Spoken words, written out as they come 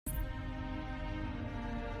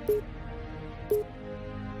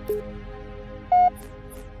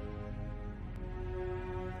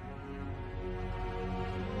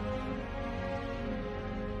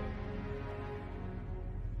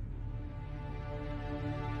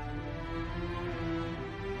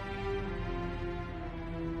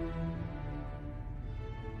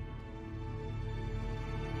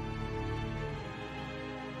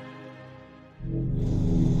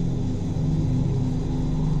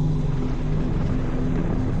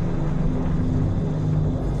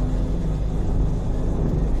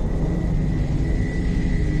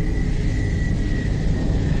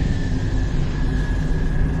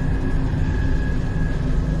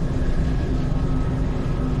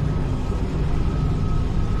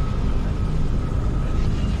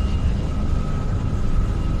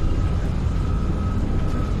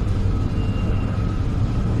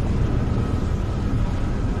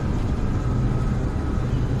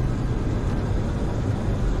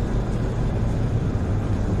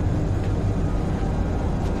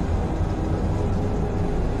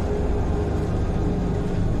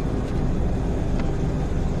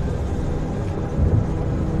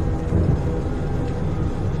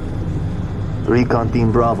Recon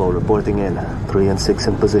Team Bravo reporting in. 3 and 6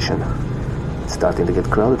 in position. It's starting to get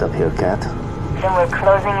crowded up here, Cat. Then we're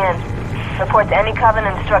closing in. Report to any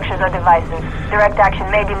Covenant structures or devices. Direct action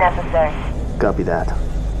may be necessary. Copy that.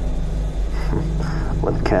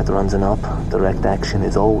 When Cat runs an op, direct action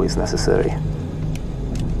is always necessary.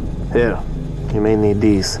 Here, you may need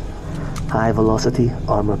these. High velocity,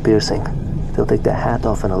 armor piercing. They'll take the hat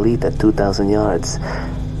off an elite at 2,000 yards.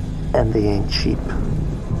 And they ain't cheap.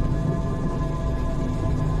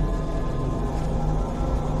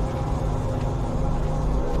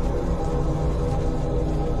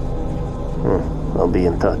 I'll be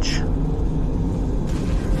in touch.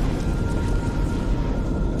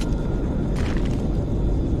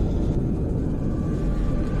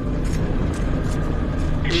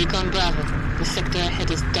 Recon Bravo. The sector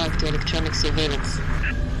ahead is dark to electronic surveillance.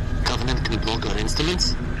 Covenant can block our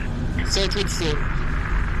instruments? So it would seem.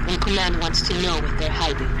 And Command wants to know what they're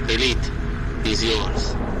hiding. Elite, he's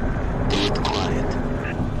yours. Do it quiet.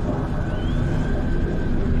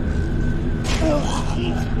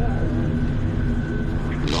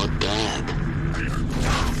 Not bad.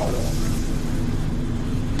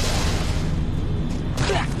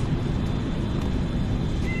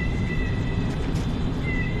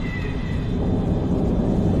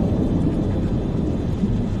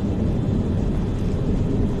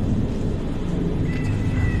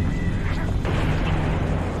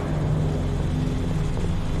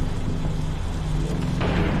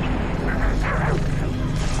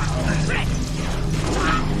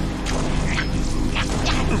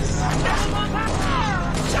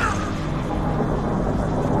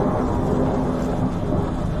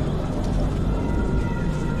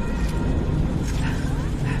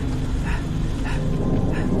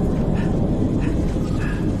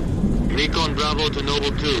 Recon Bravo to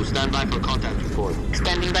Noble 2. Stand by for contact report.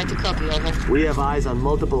 Standing by to copy, over. We have eyes on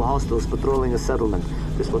multiple hostiles patrolling a settlement.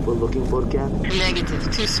 This what we're looking for, Cat?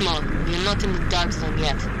 Negative. Too small. You're not in the dark zone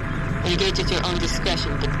yet. Engage at your own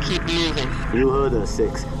discretion, but keep moving. You heard us,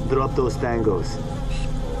 6. Drop those tangos.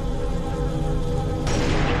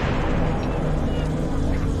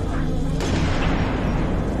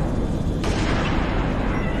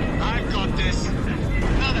 I've got this.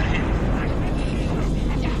 Another hit.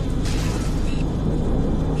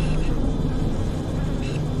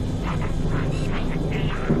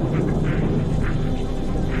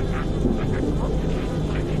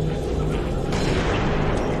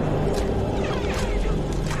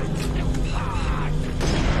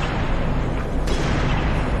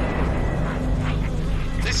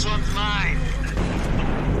 This one's mine.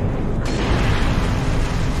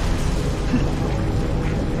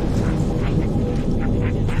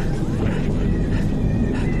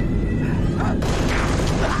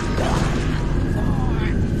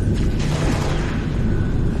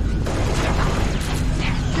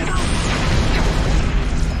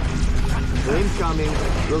 They're incoming.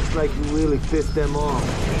 Looks like you really pissed them off.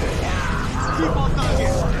 Keep on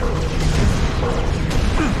target.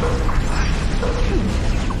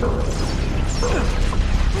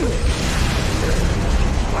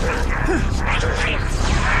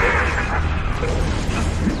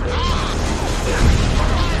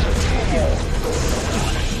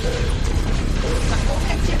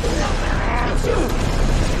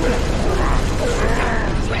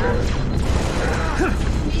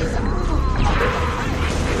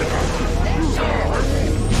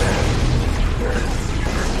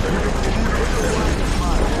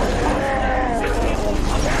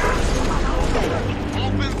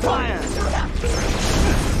 Open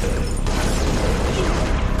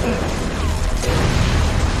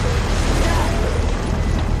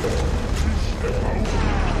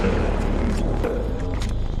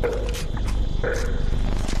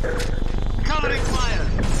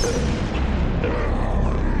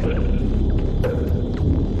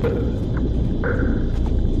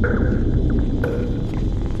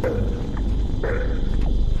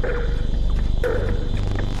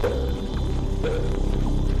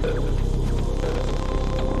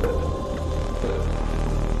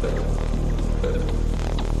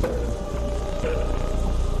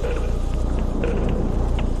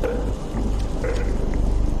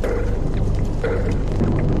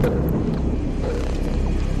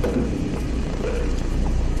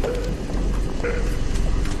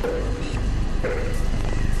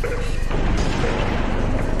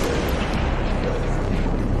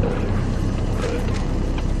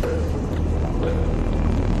More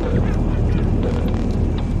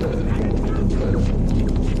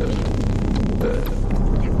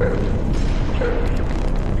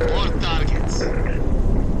targets.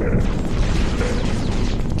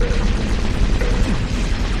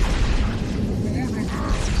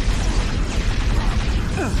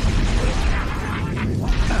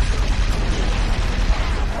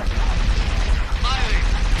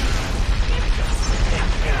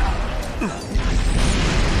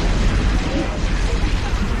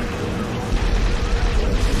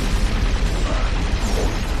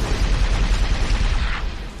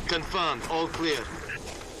 Confirmed, all clear.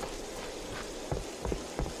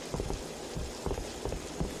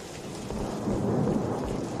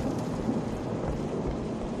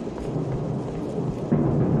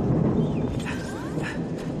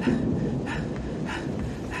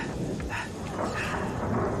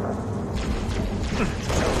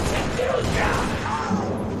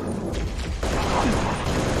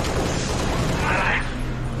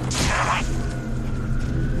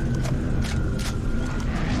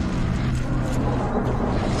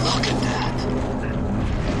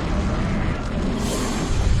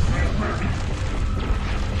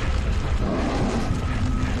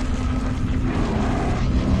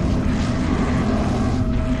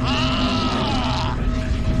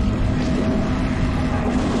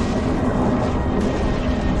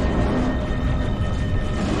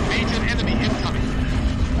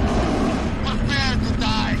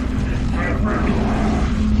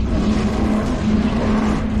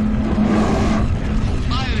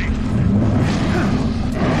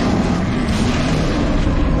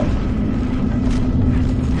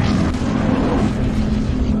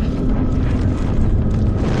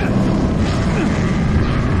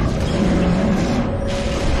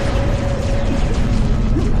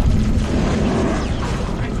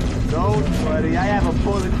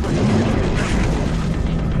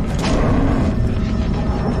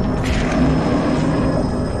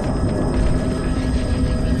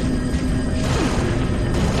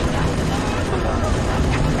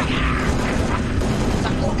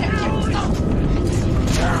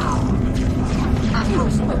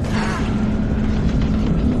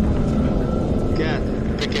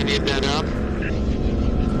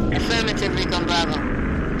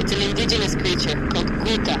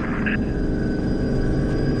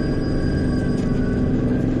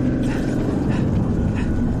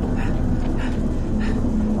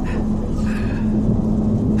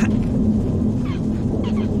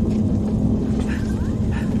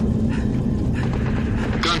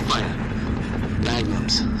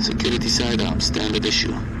 Standard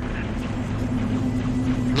issue.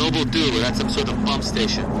 Noble 2, we're at some sort of pump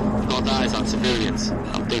station. Got eyes on civilians.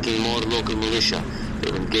 I'm thinking more local militia.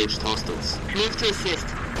 They've engaged hostiles. Move to assist.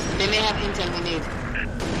 They may have intel we need.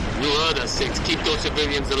 You heard us, Six. Keep those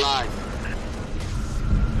civilians alive.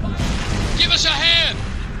 Give us a hand!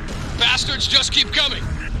 Bastards just keep coming!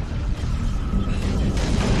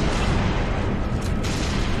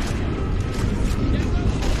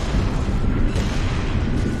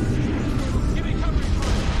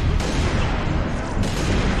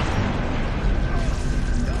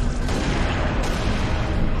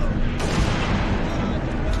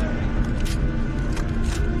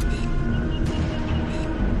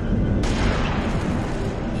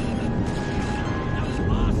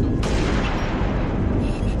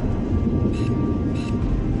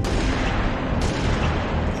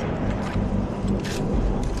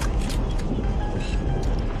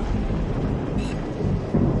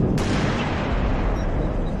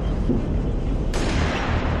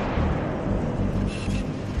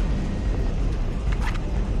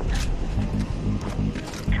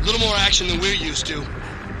 Than we're used to.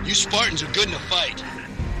 You Spartans are good in a fight.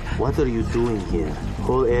 What are you doing here?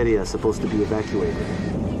 Whole area is supposed to be evacuated.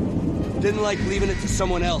 Didn't like leaving it to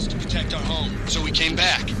someone else to protect our home, so we came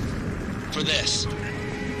back. For this.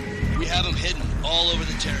 We have them hidden all over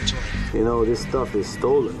the territory. You know, this stuff is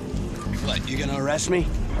stolen. What, you gonna arrest me?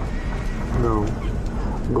 No.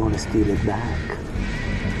 I'm gonna steal it back.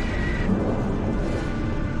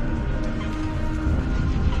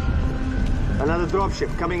 Another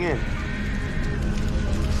dropship coming in.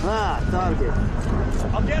 Ah, target.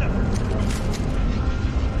 I'll get him.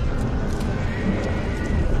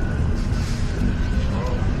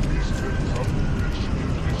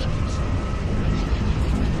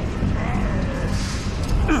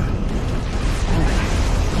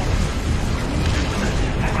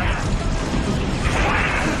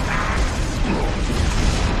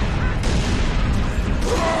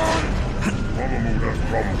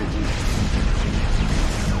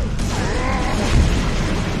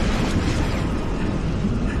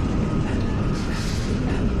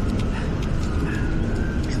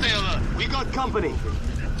 got company.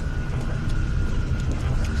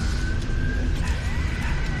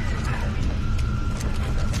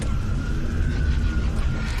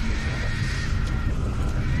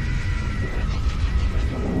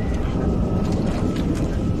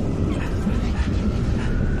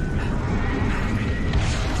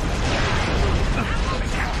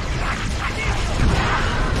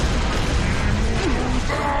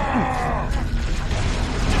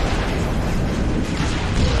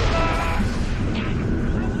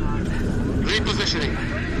 Repositioning.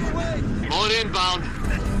 More inbound.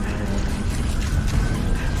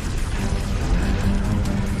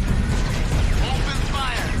 Open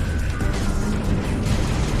fire.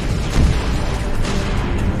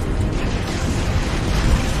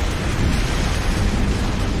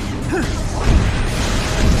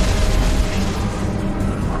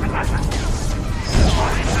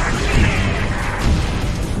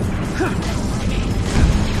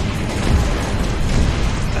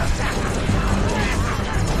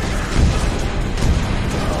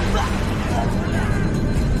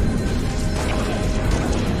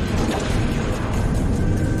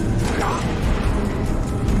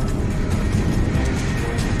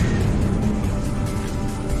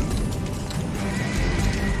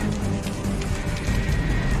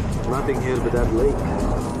 Nothing here but that lake.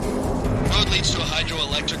 Road leads to a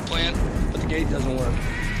hydroelectric plant, but the gate doesn't work.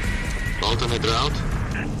 Alternate route?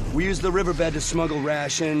 We use the riverbed to smuggle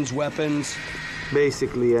rations, weapons.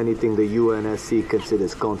 Basically anything the UNSC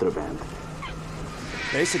considers contraband.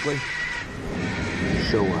 Basically.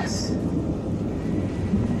 Show us.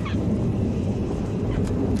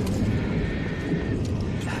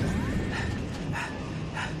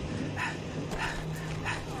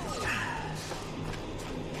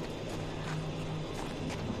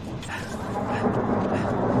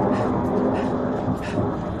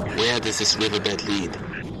 Where does this riverbed lead?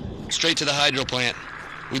 Straight to the hydro plant.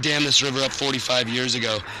 We dammed this river up 45 years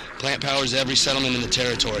ago. Plant powers every settlement in the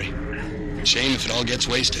territory. Shame if it all gets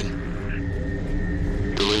wasted.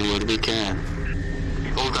 Doing what we can.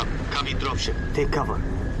 Hold up. Copy dropship. Take cover.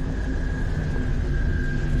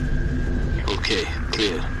 Okay,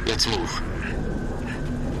 clear. Let's move.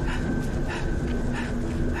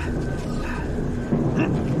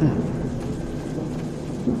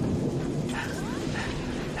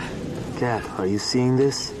 Cat, are you seeing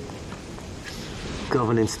this?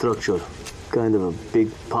 Covenant structure. Kind of a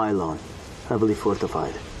big pylon. Heavily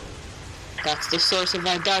fortified. That's the source of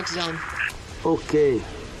our dark zone. Okay.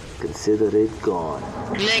 Consider it gone.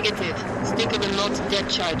 Negative. Think of a not-dead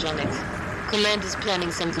charge on it. Command is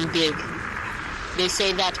planning something big. They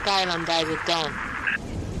say that pylon dies at dawn.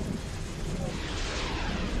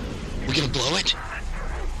 We're gonna blow it?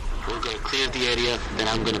 We're gonna clear the area, then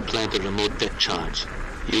I'm gonna plant a remote deck charge.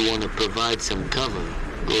 You wanna provide some cover?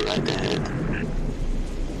 Go right ahead.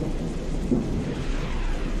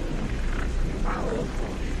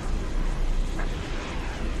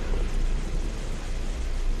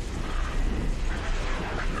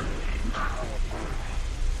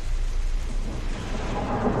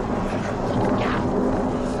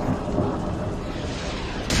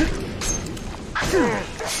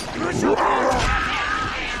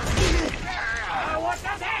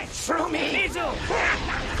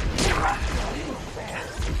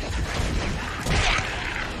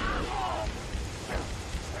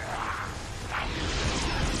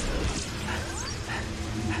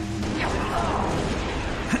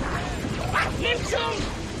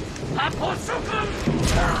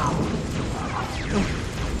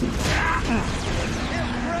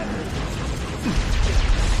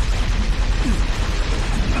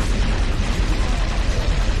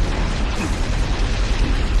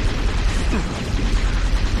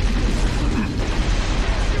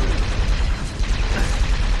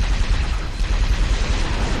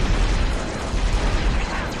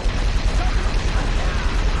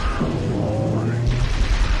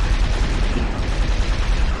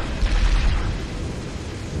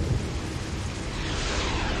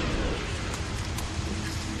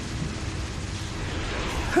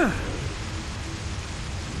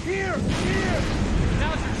 Here!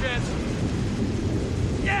 Now's your chance.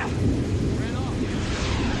 Yeah! Ran off.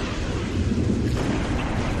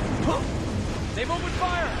 They've opened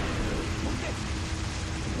fire!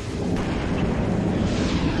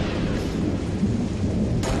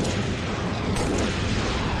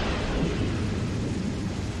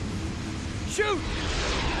 Shoot!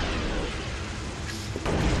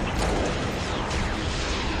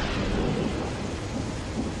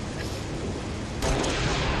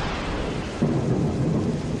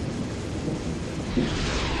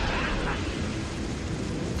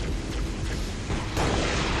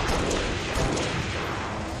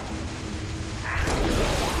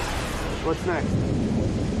 What's next?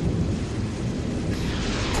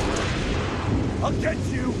 I'll get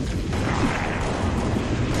you!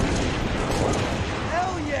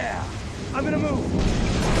 Hell yeah! I'm gonna move!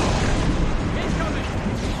 Incoming!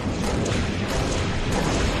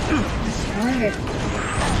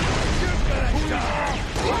 You're gonna die!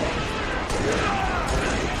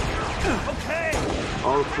 Okay!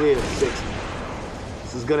 All clear, 6.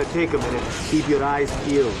 This is gonna take a minute. Keep your eyes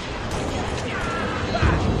peeled.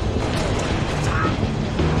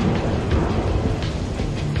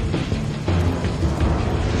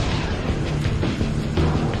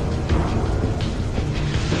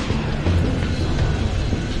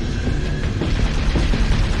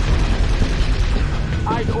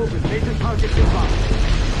 Eyes open. Major targets inbound.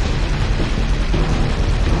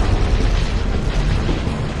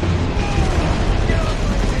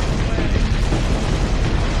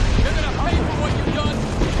 You're gonna pay for what you've done!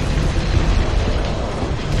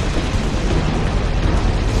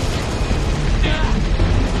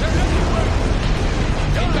 They're everywhere!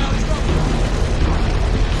 Inbound trouble!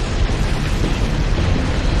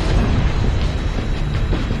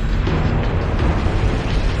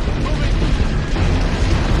 Moving!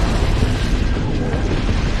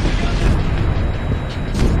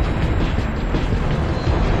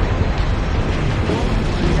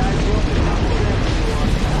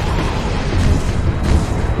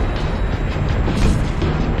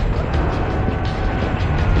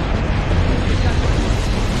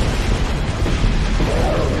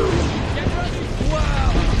 Get ready!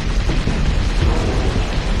 Wow!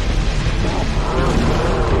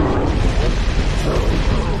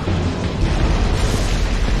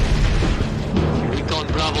 Recon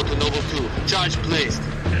Bravo to Noble 2. Charge placed.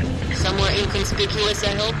 Somewhere inconspicuous,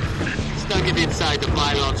 I hope? Snug it inside the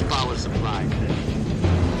bi-launch power supply.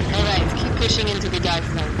 Alright, keep pushing into the dark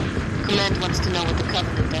zone. Command wants to know what the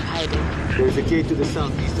Covenant are hiding. There's a gate to the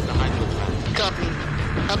southeast of the hydroplanet. Copy.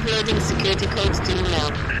 Uploading security codes to you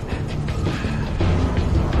now.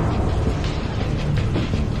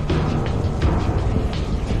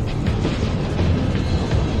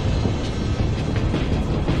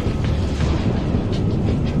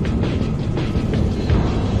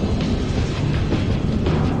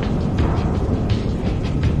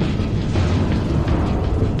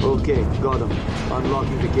 Okay, got him.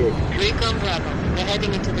 Unlocking the gate. Recon Bravo. We're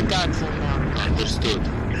heading into the dark zone now. Understood.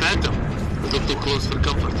 Phantom, a little too close for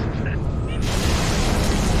comfort. Is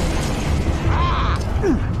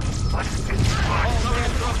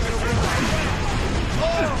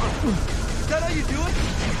that how you do it?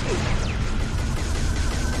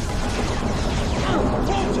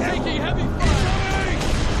 Whoa, taking heavy fire!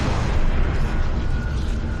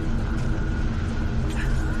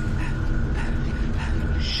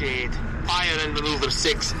 Shit. Fire and maneuver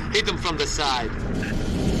 6. Hit him from the side.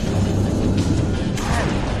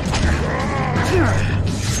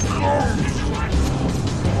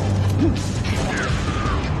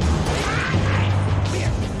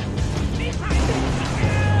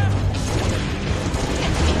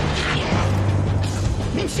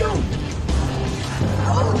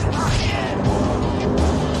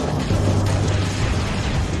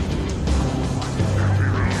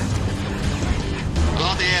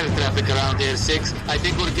 Got the air traffic around here, 6. I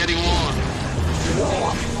think we're getting warm.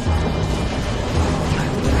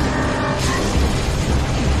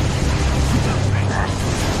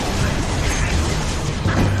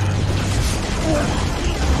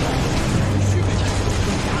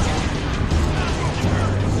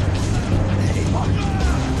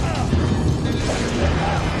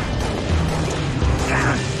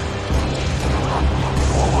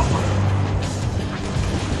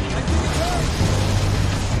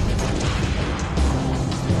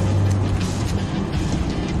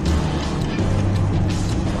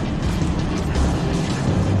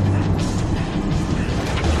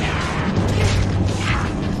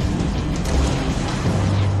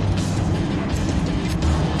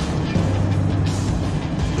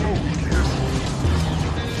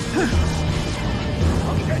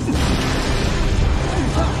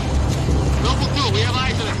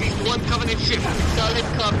 Solid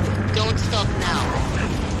copy. Don't stop now.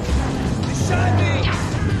 They shot me!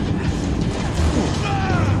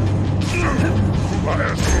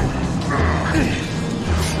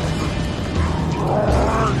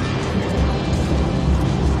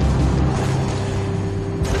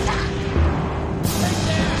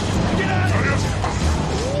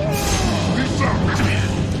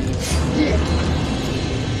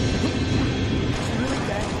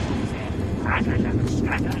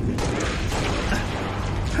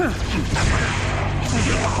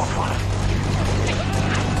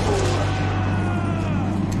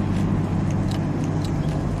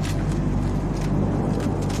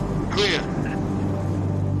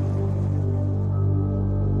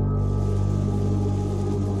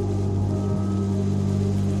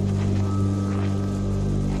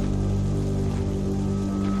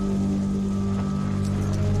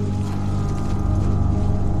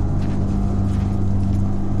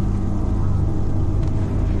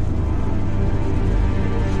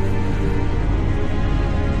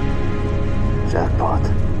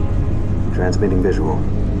 transmitting visual.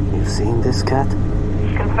 You've seen this, Cat?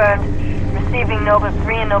 Confirmed. Receiving Nova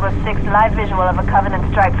 3 and Nova 6 live visual of a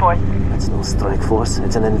Covenant strike force. It's no strike force.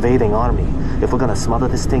 It's an invading army. If we're gonna smother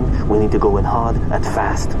this thing, we need to go in hard and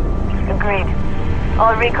fast. Agreed.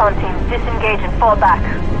 All recon teams disengage and fall back.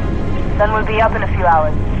 Sun will be up in a few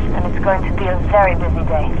hours, and it's going to be a very busy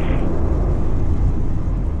day.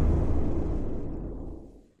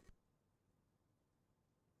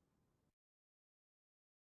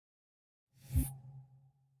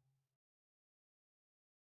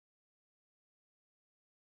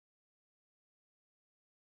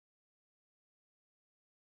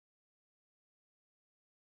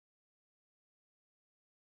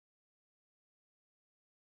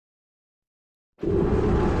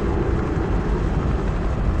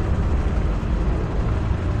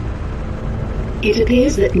 It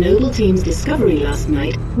appears that Noble Team's discovery last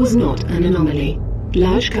night was not an anomaly.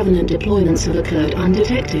 Large Covenant deployments have occurred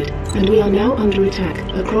undetected, and we are now under attack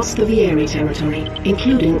across the Vieri territory,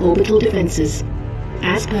 including orbital defenses.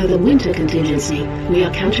 As per the winter contingency, we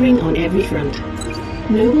are countering on every front.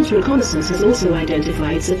 Noble's reconnaissance has also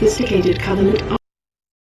identified sophisticated Covenant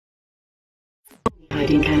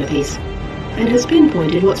hiding canopies, and has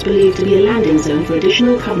pinpointed what's believed to be a landing zone for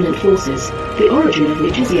additional Covenant forces, the origin of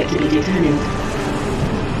which is yet to be determined.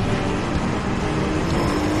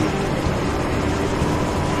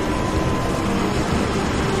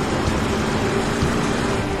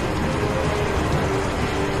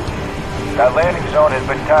 That landing zone has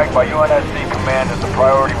been tagged by UNSC Command as the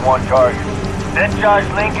Priority 1 target. Dead charge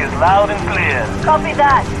link is loud and clear. Copy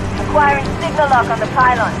that. Acquiring signal lock on the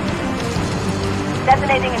pylon.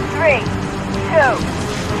 Detonating in 3, 2...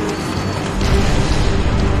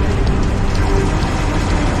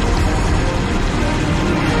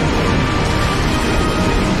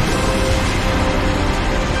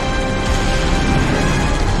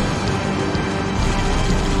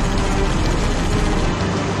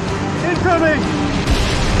 Incoming!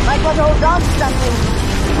 Might want to hold on to something.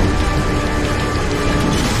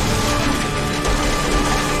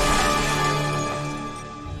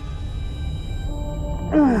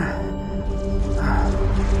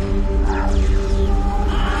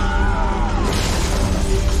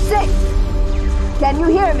 Six! Can you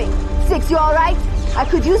hear me? Six, you alright? I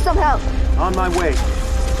could use some help. On my way.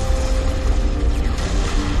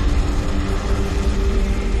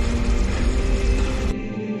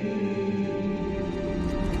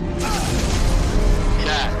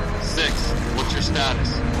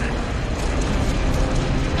 Status.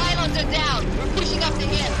 Pylons are down. We're pushing up the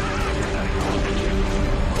hill.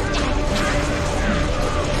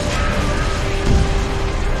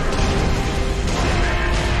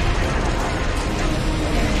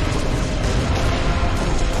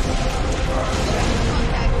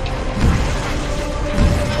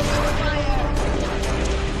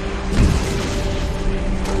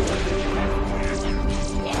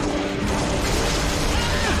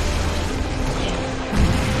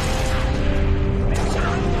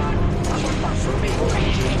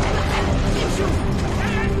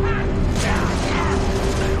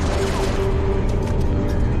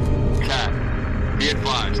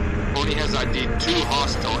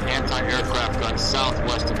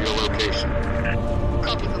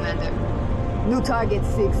 Target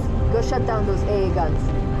 6. Go shut down those AA guns.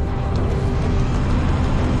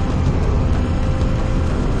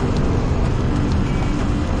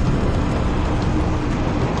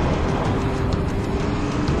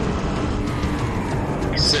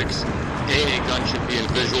 Six. AA gun should be in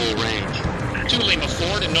visual range. 2 Lima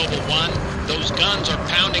Ford and Noble 1. Those guns are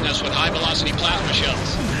pounding us with high-velocity plasma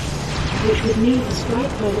shells. Which would mean a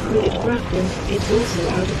strike by the frigate Grafton is also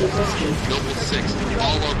out of the question. Noble 6,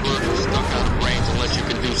 all our birds are stuck out of range unless you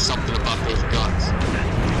can do something about those guns.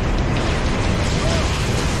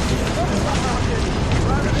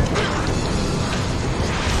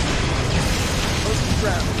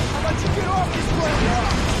 How about you get off this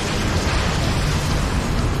way?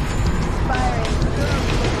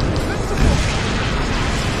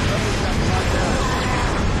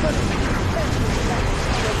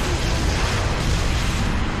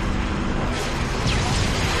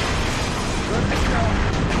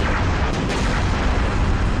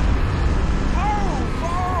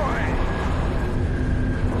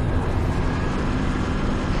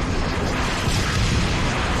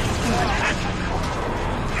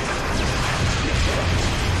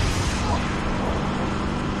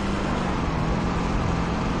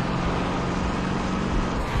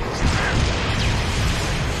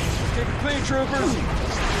 Clean, troopers!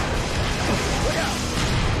 Look out!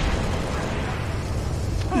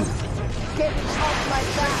 Get off my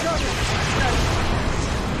back!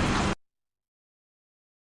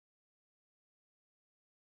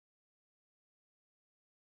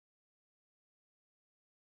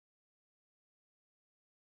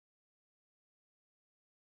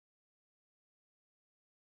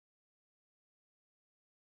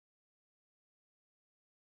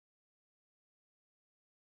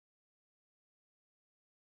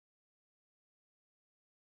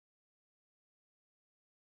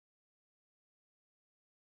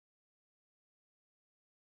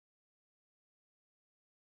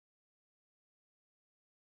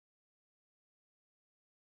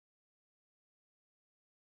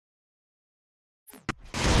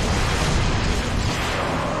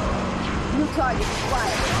 target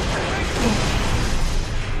acquired.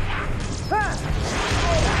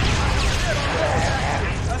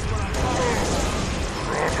 That's what I'm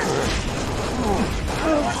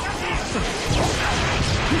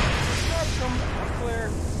clear.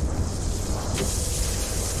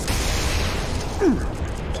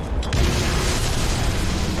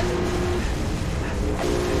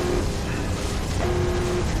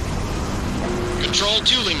 Control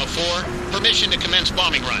 2 Lima 4. Permission to commence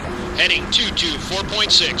bombing run. Heading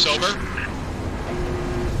 224.6, over.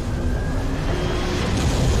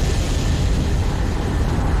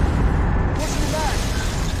 Push me back.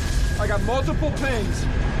 I got multiple pings.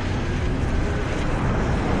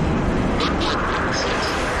 Good work, Lima 6.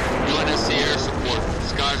 UNSC air support.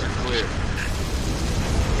 Skies are clear.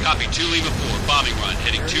 Copy 2 Lima 4. Bombing run.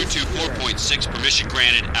 Heading 224.6. Permission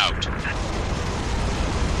granted. Out.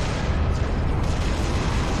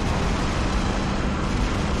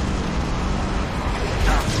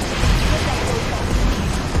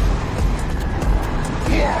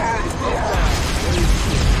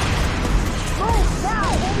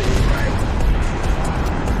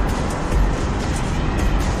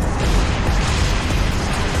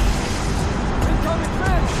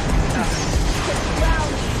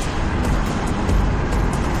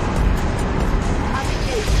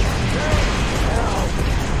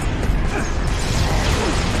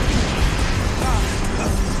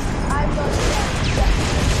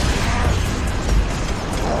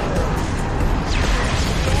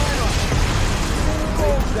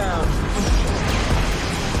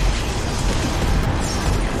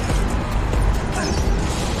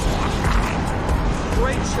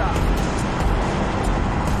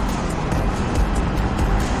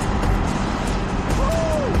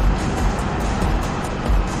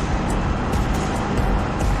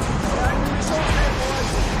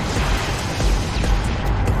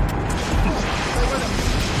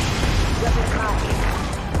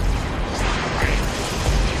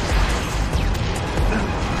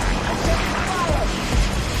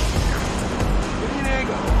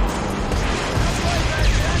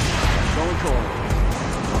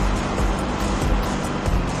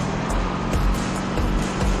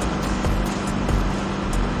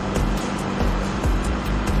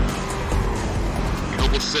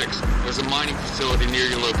 There's a mining facility near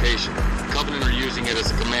your location. Covenant are using it as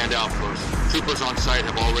a command outpost. Troopers on site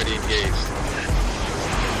have already engaged.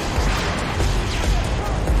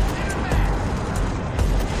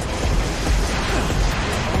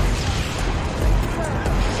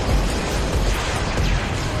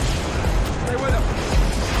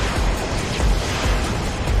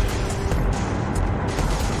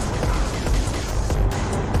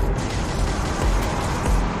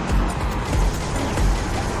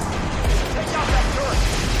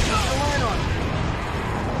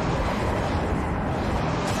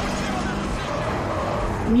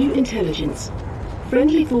 New intelligence.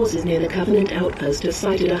 Friendly forces near the Covenant outpost have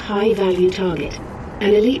sighted a high-value target.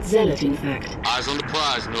 An elite zealot, in fact. Eyes on the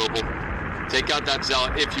prize, Noble. Take out that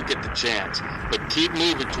zealot if you get the chance, but keep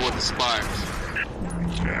moving toward the spires.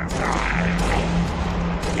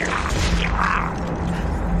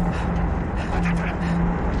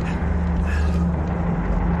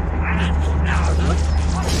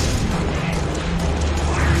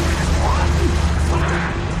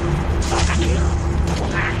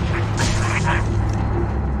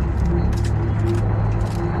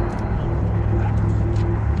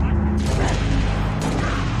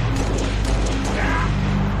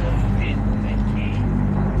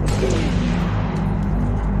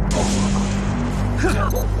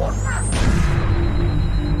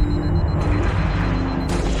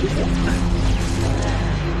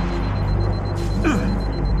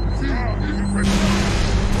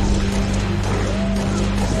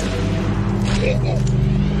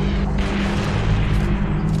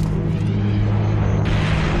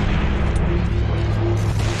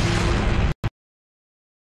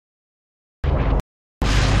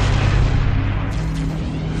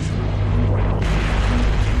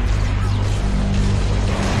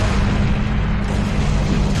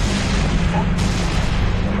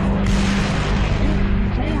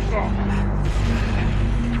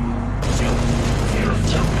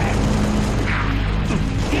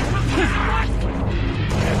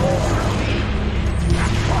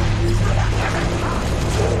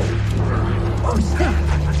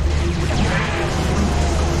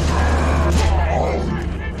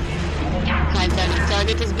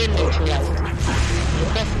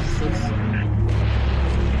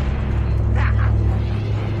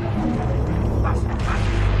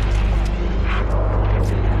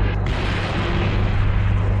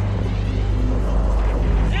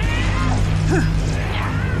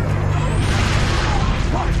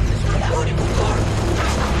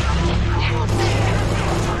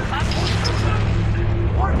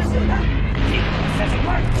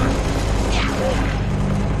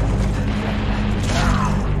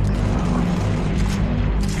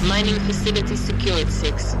 Facility secured,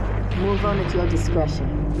 6. Move on at your discretion.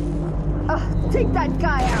 Take that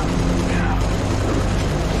guy out!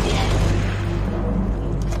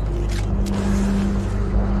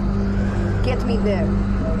 Get me there.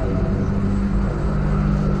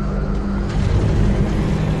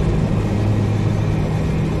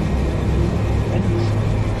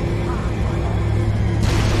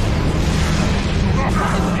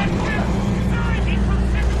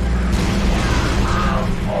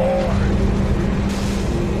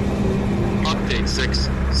 Update 6.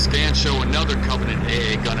 Scans show another Covenant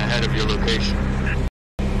AA gun ahead of your location.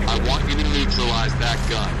 I want you to neutralize that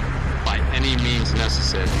gun by any means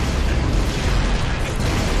necessary.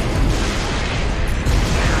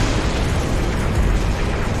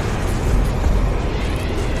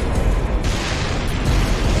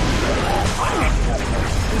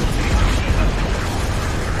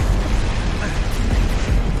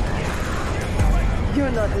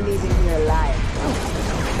 You're not leaving here alive.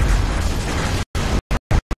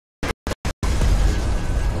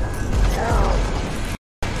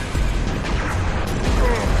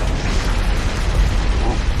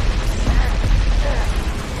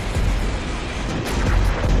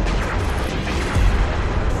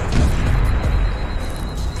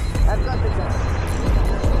 I've got the gun.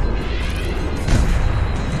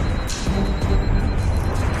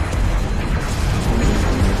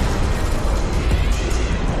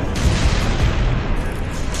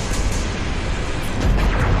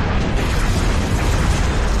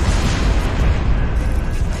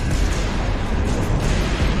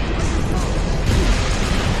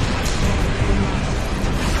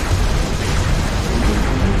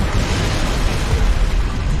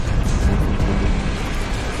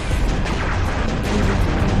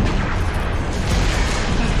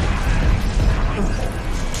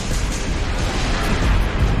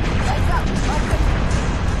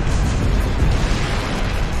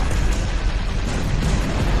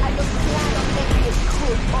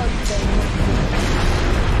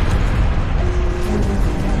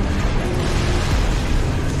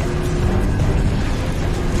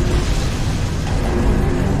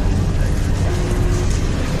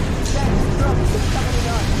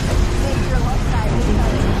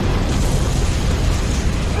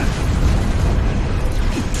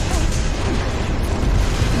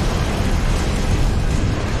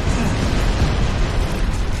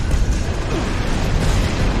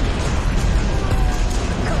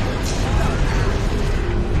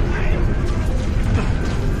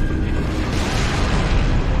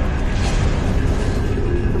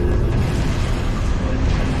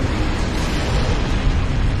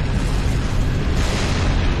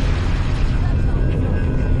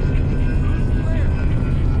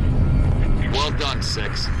 Well done,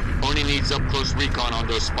 6. Only needs up-close recon on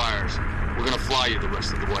those spires. We're gonna fly you the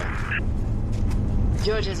rest of the way.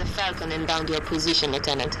 George has a Falcon inbound your position,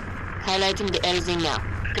 Lieutenant. Highlighting the LZ now.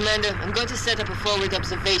 Commander, I'm going to set up a forward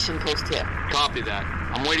observation post here. Copy that.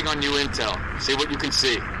 I'm waiting on new intel. See what you can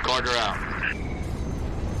see. Carter out.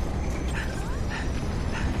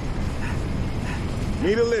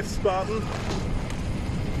 Need a lift, Spartan?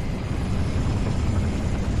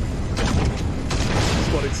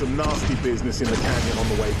 Spotted some nasty business in the canyon on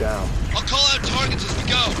the way down. I'll call out targets as we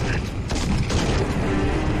go.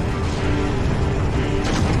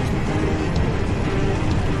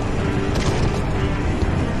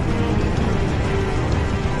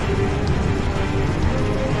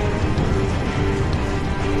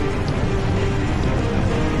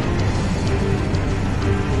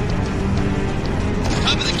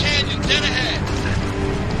 Top of the canyon, dead ahead.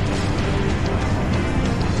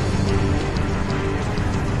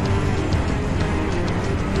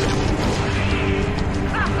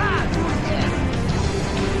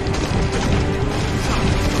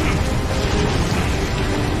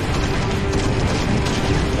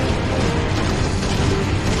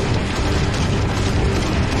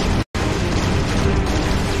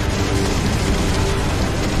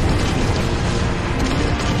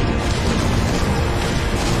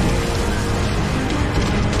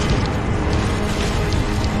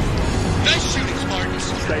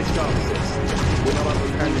 Stay sharp, 6. We're not up the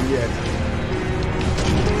canyon yet.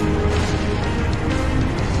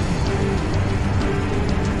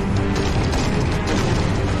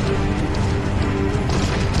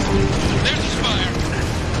 There's the spire.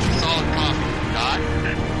 Solid copy. Dot?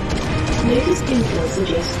 Latest intel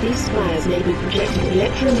suggests these spires may be projecting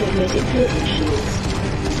electromagnetic filtering shields.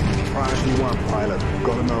 Priority 1, pilot.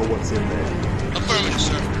 Gotta know what's in there. Affirmative,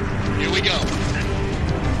 sir. Here we go.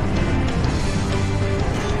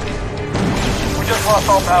 We just lost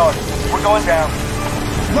all power. We're going down.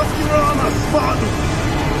 Lock your armor, Spartan!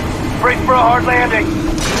 Brace for a hard landing.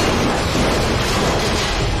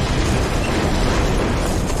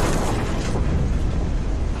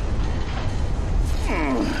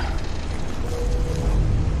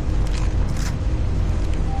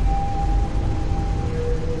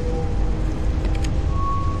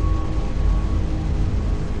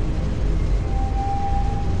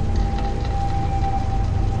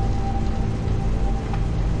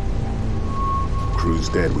 Crew's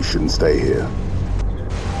dead. We shouldn't stay here.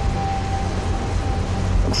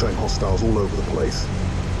 I'm showing hostiles all over the place.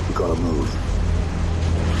 We gotta move.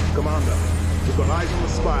 Commander, we've got eyes on the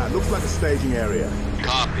spire. Looks like a staging area.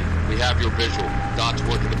 Copy. We have your visual. Doc's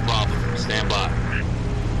working the problem. Stand by.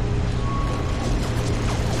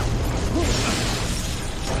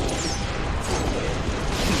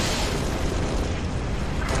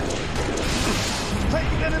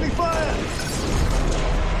 Taking enemy fire!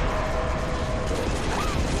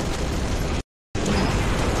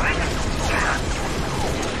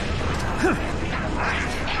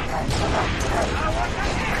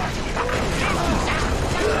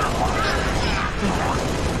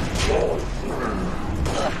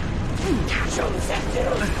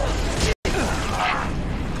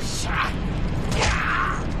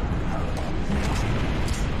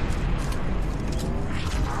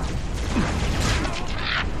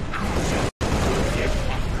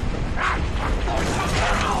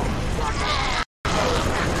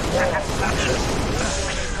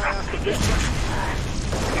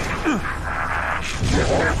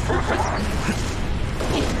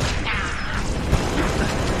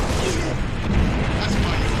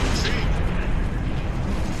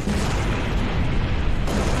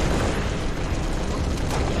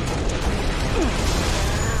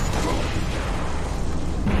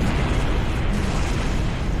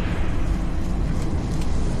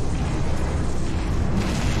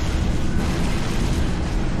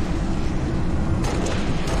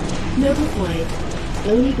 Noble Flight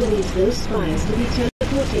only believes those spires to be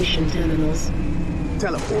teleportation terminals.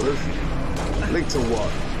 Teleporters? Link to what?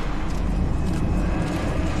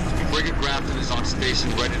 Frigate Grafton is on station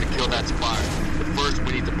ready to kill that spire. But first,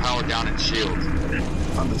 we need to power down its shield.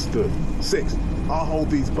 Understood. 6, I'll hold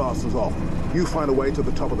these bastards off. You find a way to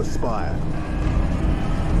the top of the spire.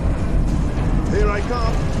 Here I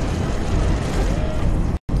come.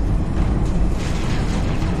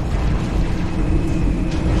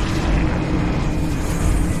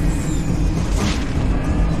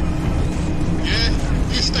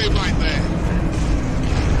 Stay right there.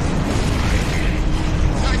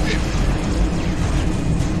 Take it.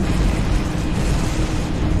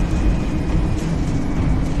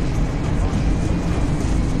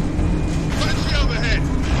 Punch the overhead.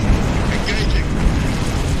 Engaging.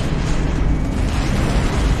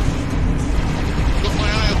 Got my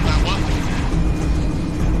eye on that one.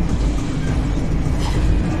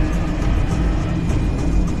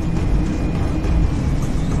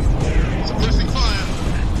 Suppressing fire.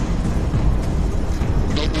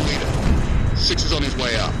 Local leader. 6 is on his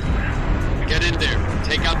way up. Get in there.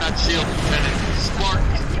 Take out that shield, Lieutenant. Spartan,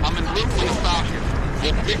 I'm en route for the Falcon.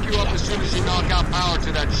 We'll pick you up as soon as you knock out power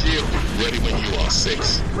to that shield. Ready when you are,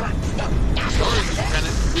 6. Hurry,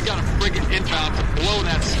 Lieutenant. We got a frigate inbound to blow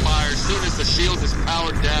that spire as soon as the shield is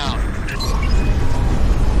powered down.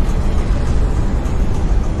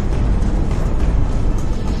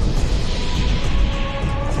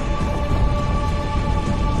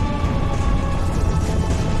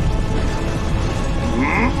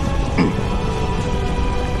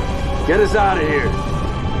 Get us out of here.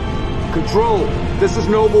 Control, this is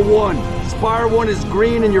Noble 1. Spire 1 is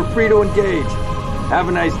green and you're free to engage. Have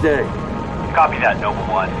a nice day. Copy that, Noble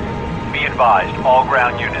 1. Be advised, all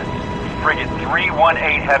ground units. Frigate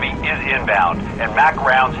 318 Heavy is inbound, and MAC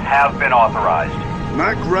rounds have been authorized.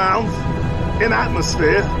 MAC rounds? In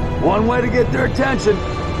atmosphere? One way to get their attention.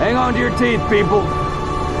 Hang on to your teeth, people.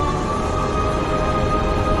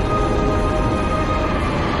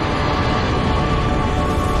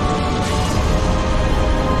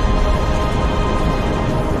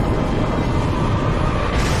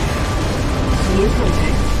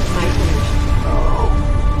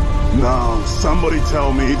 No, somebody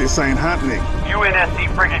tell me this ain't happening.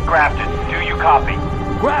 UNSC Frigate Grafton, do you copy?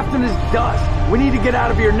 Grafton is dust. We need to get out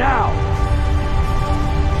of here now.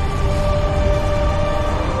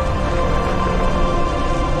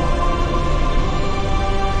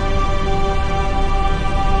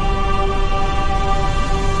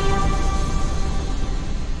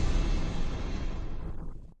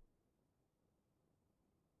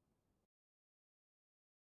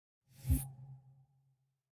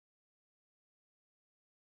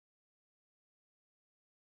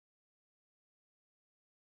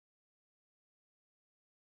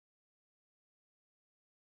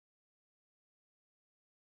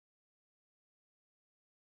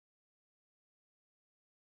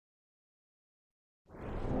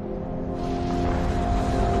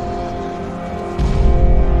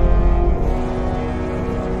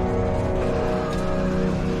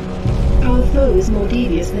 more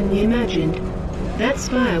devious than we imagined. That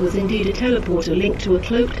spire was indeed a teleporter linked to a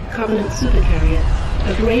cloaked Covenant supercarrier,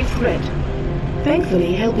 a grave threat.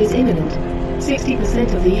 Thankfully, help is imminent.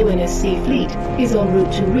 60% of the UNSC fleet is en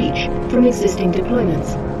route to Reach from existing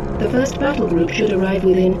deployments. The first battle group should arrive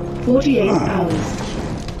within 48 hours.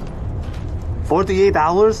 48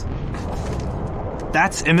 hours?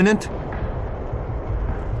 That's imminent?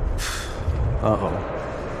 Uh-oh.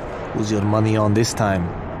 Who's your money on this time?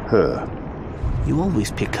 Her. You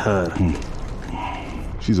always pick her.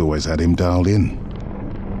 She's always had him dialed in.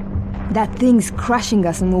 That thing's crushing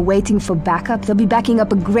us and we're waiting for backup. They'll be backing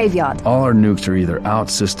up a graveyard. All our nukes are either out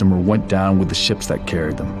system or went down with the ships that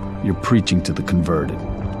carried them. You're preaching to the converted.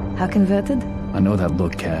 How converted? I know that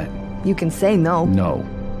look, Cat. You can say no. No.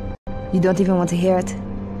 You don't even want to hear it?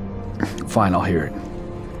 Fine, I'll hear it.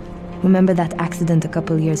 Remember that accident a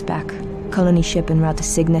couple years back? Colony ship en route to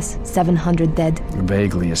Cygnus, 700 dead.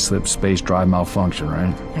 Vaguely a slip space drive malfunction,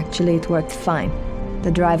 right? Actually, it worked fine.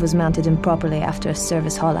 The drive was mounted improperly after a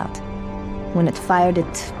service haul-out. When it fired,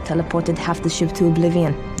 it teleported half the ship to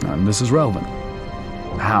oblivion. And this is relevant.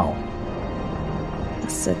 How? A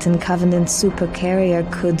certain Covenant supercarrier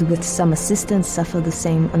could, with some assistance, suffer the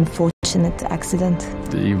same unfortunate accident.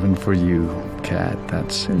 Even for you, Cat,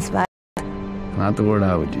 that's... Inspired. Not the word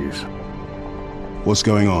I would use. What's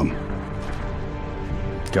going on?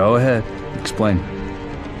 Go ahead. Explain.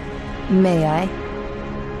 May I?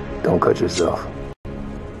 Don't cut yourself.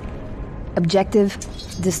 Objective: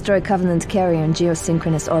 destroy Covenant carrier in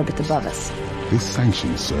geosynchronous orbit above us. This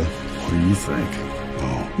sanctions, sir. What do you think?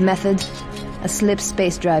 Oh. Method: a slip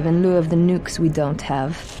space drive in lieu of the nukes we don't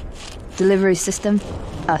have. Delivery system: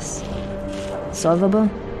 us. Solvable?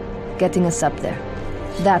 Getting us up there.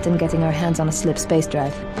 That and getting our hands on a slip space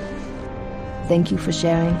drive. Thank you for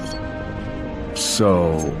sharing.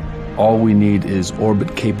 So, all we need is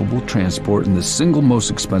orbit-capable transport and the single most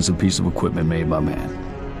expensive piece of equipment made by man.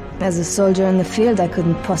 As a soldier in the field, I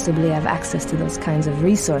couldn't possibly have access to those kinds of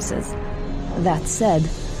resources. That said,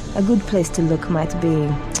 a good place to look might be,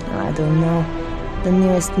 I don't know, the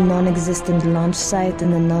nearest non-existent launch site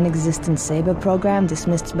in the non-existent Saber program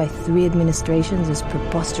dismissed by 3 administrations as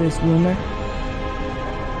preposterous rumor,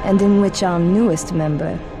 and in which our newest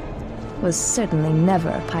member was certainly never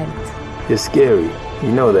a pilot. You're scary.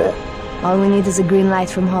 You know that. All we need is a green light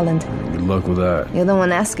from Holland. Good luck with that. You're the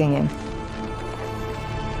one asking him.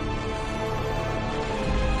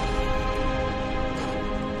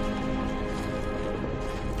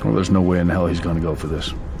 Well, there's no way in hell he's gonna go for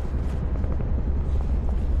this.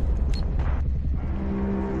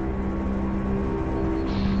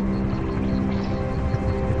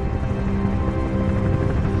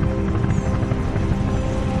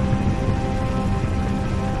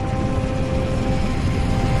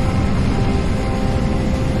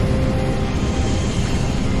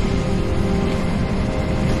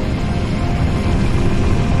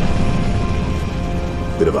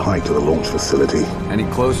 Bit of a hike to the launch facility. Any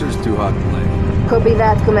closer is too hot to land. Copy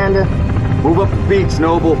that, Commander. Move up the beach,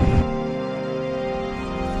 Noble.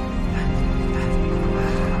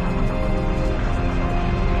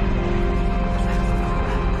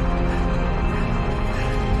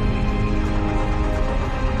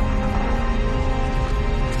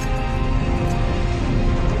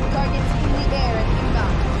 Targets in the air and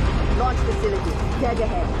inbound. Launch facility. Dead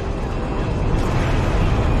ahead.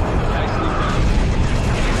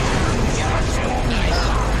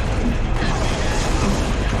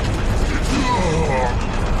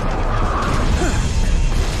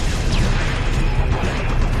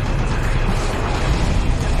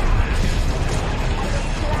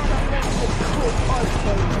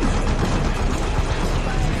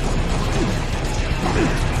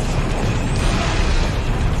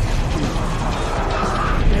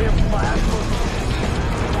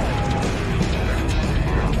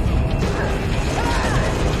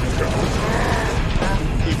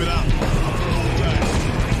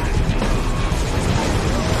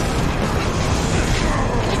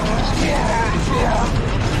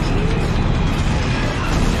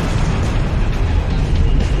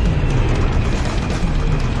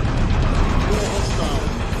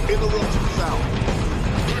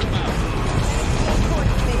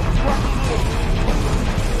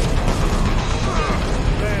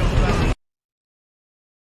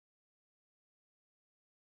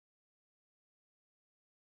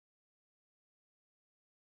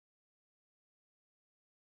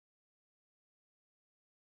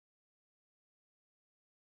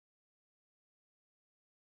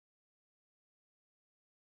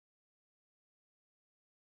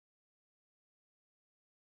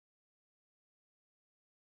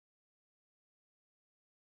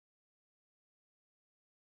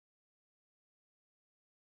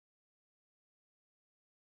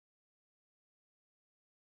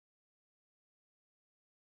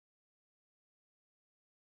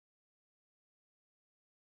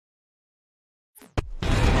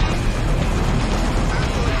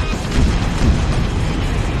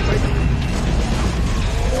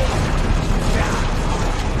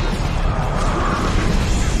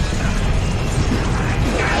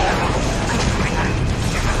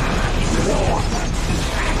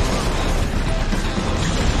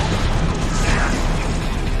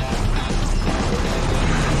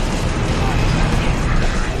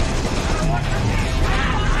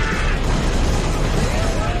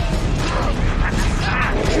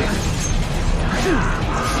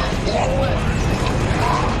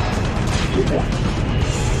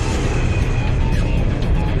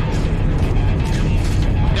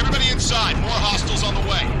 Everybody inside. More hostiles on the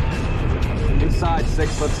way. Inside,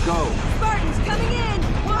 6, let's go. Spartans coming in!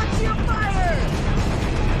 Watch your fire!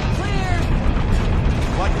 Clear!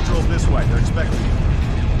 Flight control's this way. They're expecting you.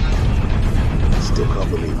 Still can't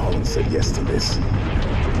believe Holland said yes to this.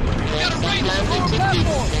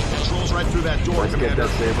 Control's right through that door, Let's Commander. get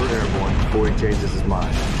that Saber airborne before he changes his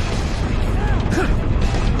mind.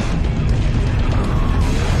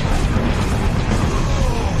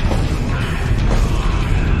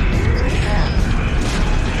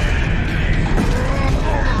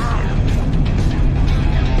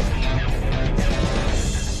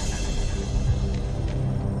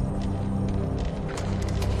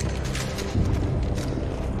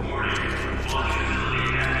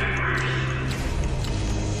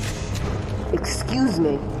 Excuse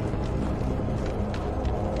me.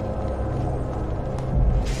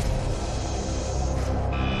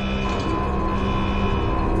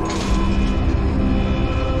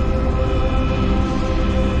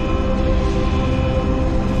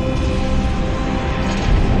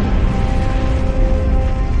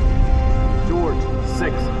 George,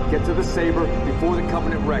 6, get to the Saber before the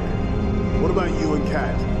Covenant wreck. What about you and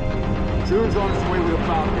Cat? June's on his way with a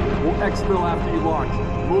Falcon. We'll exfil after you launch.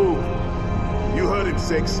 Move. You heard him,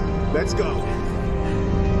 6. Let's go.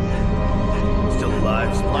 Still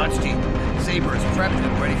alive. Launch team. Saber is prepped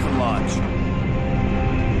and ready for launch.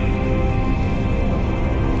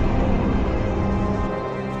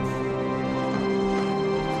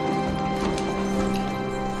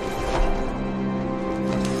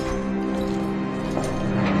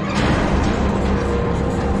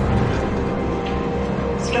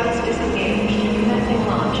 Struts disengaged. Commencing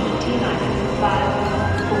launch in T-9,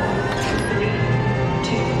 5, 4, 3,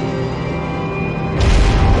 2.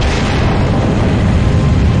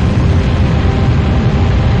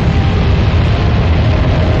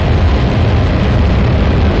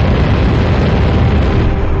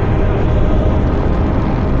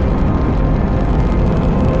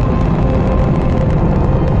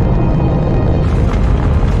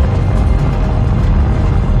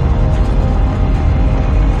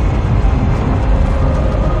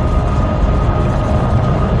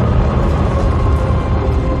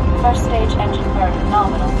 First stage engine burn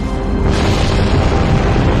nominal.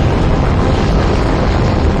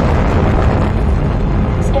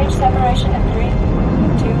 Stage separation in 3,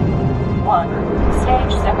 2, 1.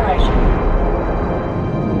 Stage separation.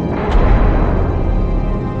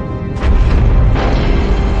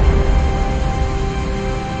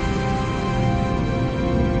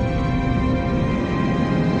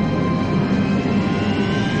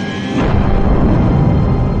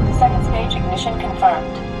 Second stage ignition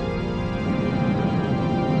confirmed.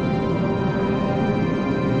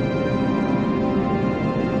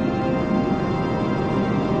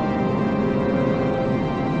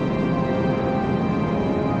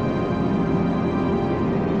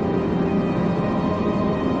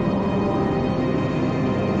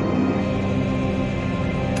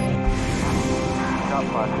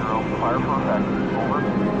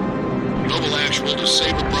 Global Actual to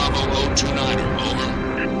Saber Bravo 029er, over.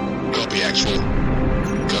 Copy Actual.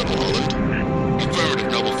 Colonel Holland. Affirmative,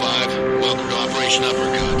 Noble 5. Welcome to Operation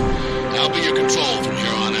Uppercut. I'll be your control from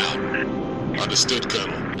here on out. Understood,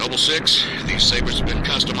 Colonel. Noble 6, these Sabres have been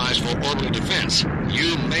customized for orbital defense.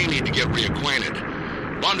 You may need to get reacquainted.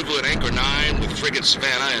 Rendezvous at Anchor 9 with Frigate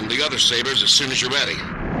Savannah and the other Sabres as soon as you're ready.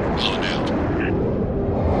 Holland out.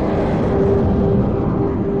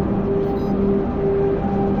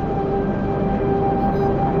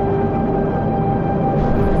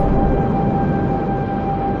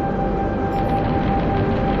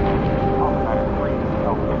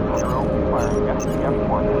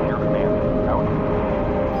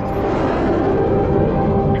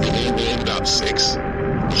 About 6.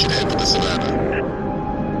 You should head for the Savannah.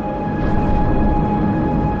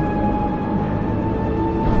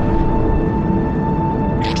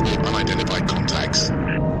 Multiple unidentified contacts.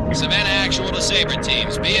 Savannah Actual to Saber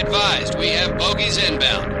teams. Be advised, we have bogies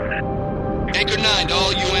inbound. Anchor 9 to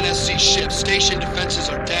all UNSC ships. Station defenses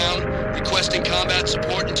are down. Requesting combat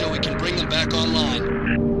support until we can bring them back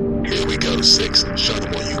online. Here we go, 6. Show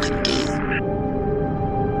them what you can do.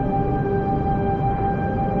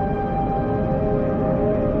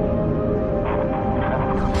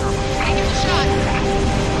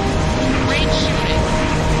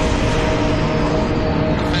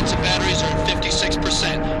 Defensive batteries are at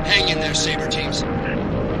 56%. Hang in there, Saber teams.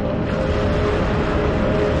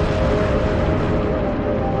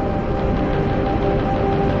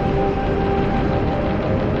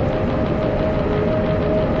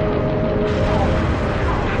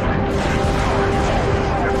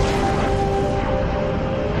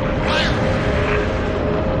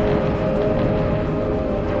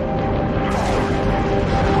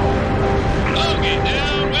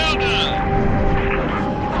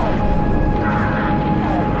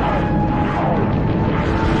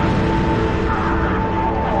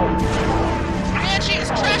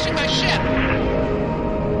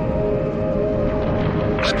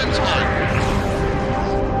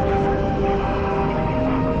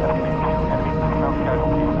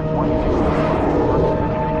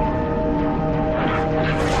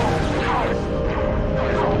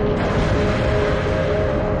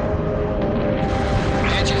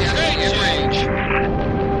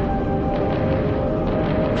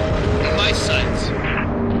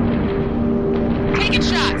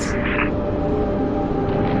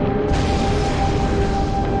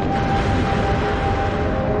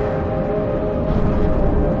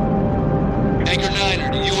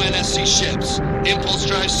 UNSC ships. Impulse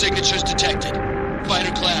drive signatures detected.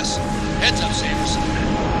 Fighter class. Heads up, Sabres.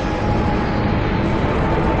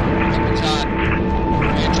 Todd.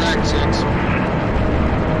 Man, track 6.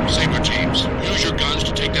 Saber teams, use your guns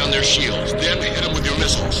to take down their shields, then hit them with your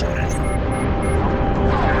missiles.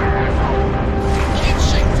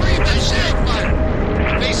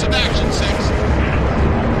 Base of action, 6.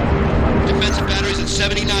 Defensive batteries at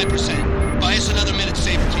 79%. Buy us another minute,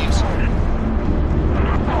 Saber teams.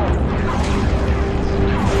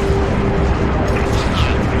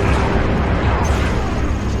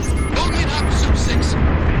 Bogey and Aqua Soup 6.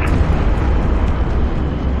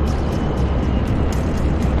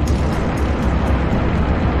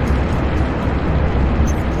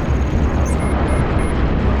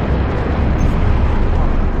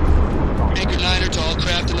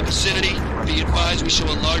 Be advised, we show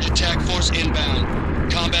a large attack force inbound.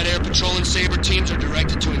 Combat air patrol and Saber teams are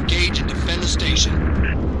directed to engage and defend the station.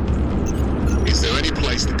 Is there any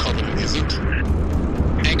place the Covenant isn't?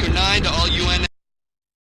 Anchor 9 to all UN...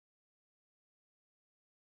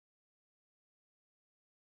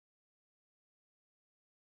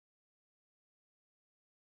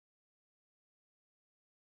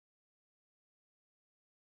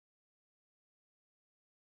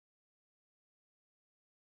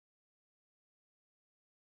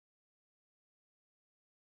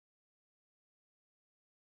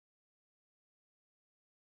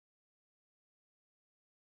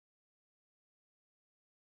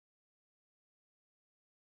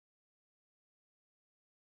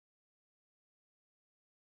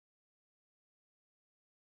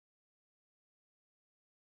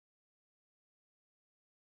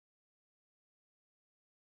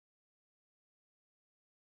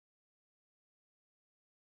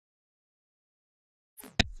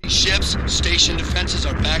 Ships, station defenses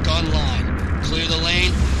are back online. Clear the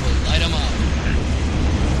lane, we'll light them up.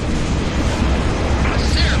 This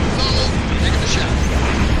is here, Solo. Take the shot.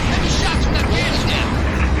 Heavy shots from Afghanistan.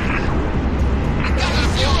 I got a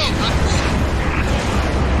few of them.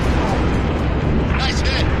 Nice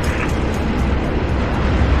hit.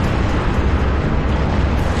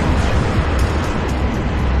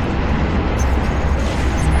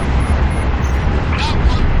 Got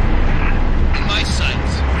one. In my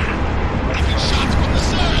sights. Shots from the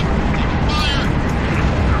side! Taking fire!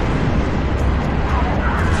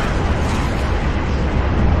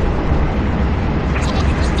 Someone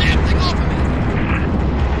get this damn thing off of me!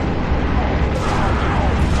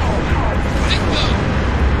 Bingo!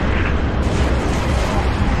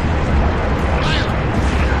 Fire!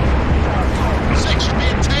 6 should be a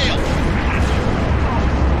tail!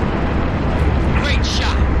 Great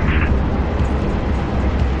shot!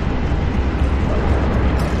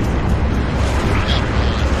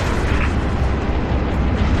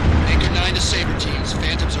 Saber teams.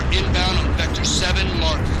 Phantoms are inbound on Vector 7,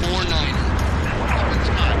 Mark 49er. Weapons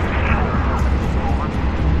up.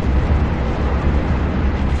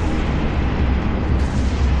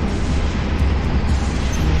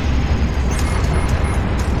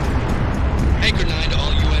 Anchor 9 to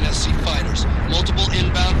all UNSC fighters. Multiple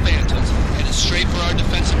inbound Phantoms, headed straight for our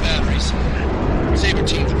defensive batteries. Saber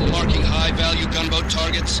teams marking high-value gunboat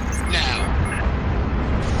targets now.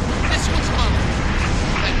 This one's coming.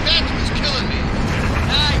 That was killing me.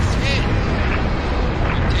 Nice hit.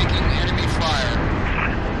 We're taking enemy fire.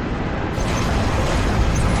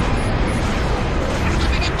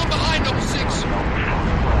 Coming in from behind, Double 6.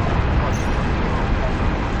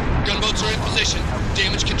 Gunboats are in position.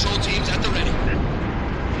 Damage control teams at the ready.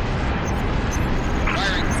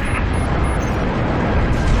 Firing.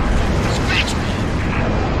 Scratch me.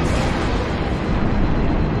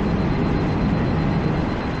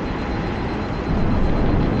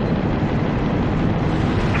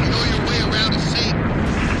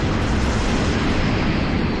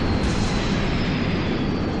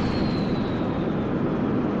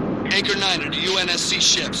 Anchor 9er to UNSC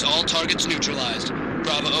ships. All targets neutralized.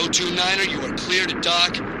 Bravo 029er, you are clear to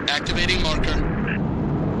dock. Activating marker.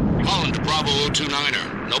 Holland to Bravo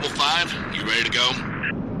 029er. Noble 5, you ready to go?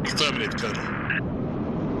 Affirmative, Colonel.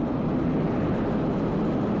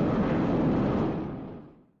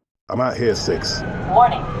 I'm out here, 6.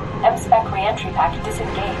 Warning. M-Spec re-entry pack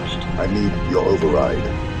disengaged. I need your override.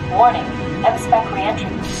 Warning. M-Spec re-entry.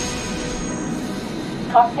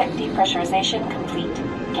 Cockpit depressurization complete.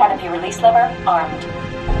 Canopy release lever armed.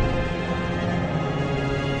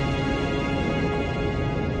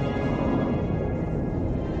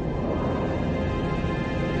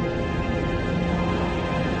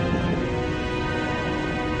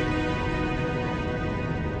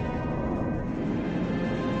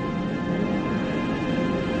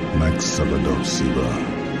 Max Salvador Siva.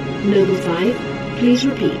 Noble 5, please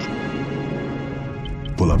repeat.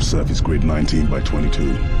 Pull up surface grid 19 by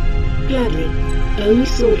 22. Gladly. Only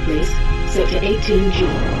sword base, sector 18G.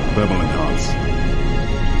 Verbal enhance.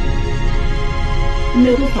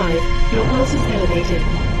 Noble 5, your pulse is elevated.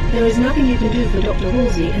 There is nothing you can do for Dr.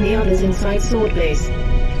 Halsey and the others inside sword base.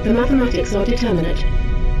 The mathematics are determinate.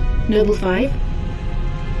 Noble 5?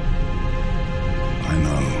 I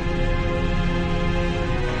know.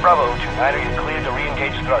 Bravo 2-9, you're cleared to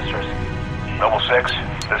re-engage thrusters. Noble 6,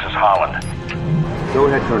 this is Holland. Go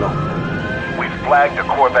ahead, Colonel. We've flagged a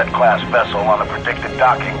Corvette-class vessel on the predicted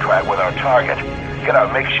docking track with our target. Get our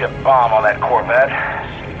makeshift bomb on that Corvette,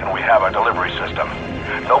 and we have our delivery system.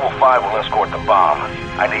 Noble 5 will escort the bomb.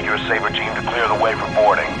 I need your Sabre team to clear the way for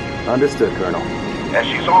boarding. Understood, Colonel. As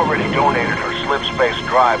she's already donated her slip space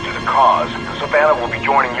drive to the cause, Savannah will be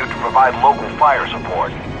joining you to provide local fire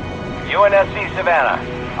support. UNSC Savannah.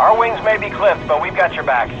 Our wings may be clipped, but we've got your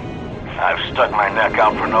back. I've stuck my neck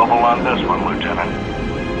out for Noble on this one, Lieutenant.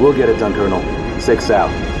 We'll get it done, Colonel. 6 out.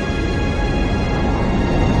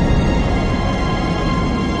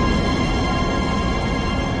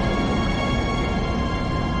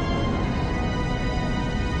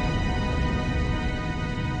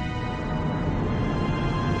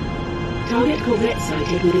 Target Corvette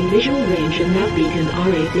sighted within visual range of nav beacon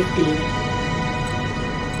RA-15.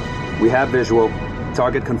 We have visual.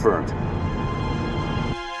 Target confirmed.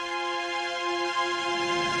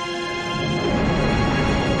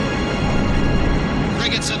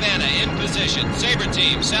 Frigate Savannah in position. Sabre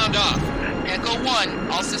team, sound off. Echo 1,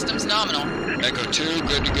 all systems nominal. Echo 2,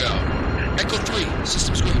 good to go. Echo 3,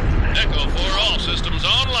 systems good. Echo 4, all systems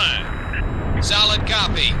online. Solid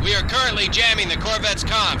copy. We are currently jamming the Corvette's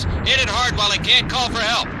comms. Hit it hard while it can't call for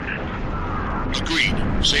help. Agreed.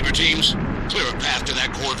 Sabre teams, clear a path to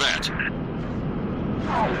that Corvette.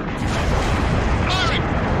 Firing!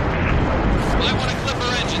 I want to clip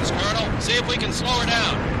her engines, Colonel. See if we can slow her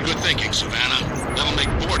down. Good thinking, Savannah. That'll make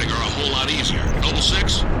boarding her a whole lot easier. Noble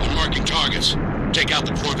 6, I'm marking targets. Take out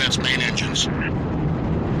the Corvette's main engines.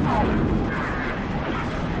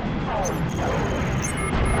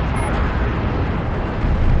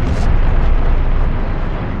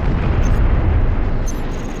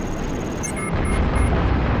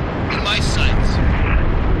 My sights.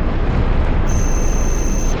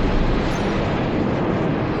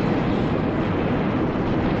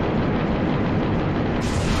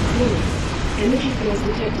 Energy flows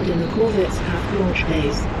detected in the Corvette's aft launch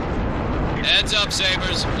bays. Heads up,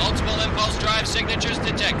 Sabres. Multiple impulse drive signatures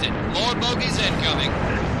detected. More bogies incoming.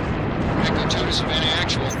 Echo 2 to Savannah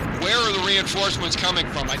Actual. Where are the reinforcements coming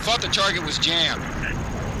from? I thought the target was jammed.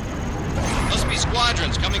 Must be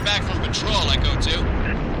squadrons coming back from patrol, Echo 2.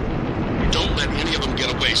 Don't let any of them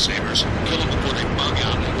get away, Sabres. Kill them before they bug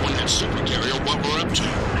out and warn that supercarrier what we're up to.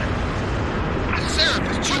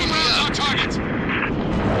 Seraph is shooting me up. Our target!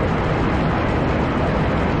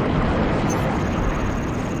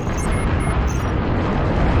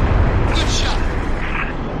 Good shot.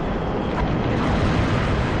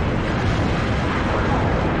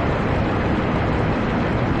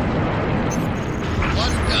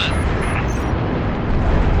 One gun.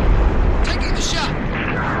 Taking the shot.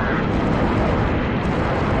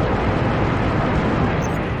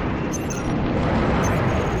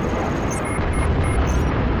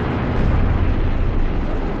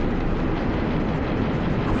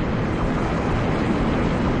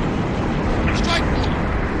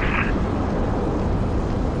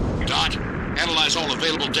 Analyze all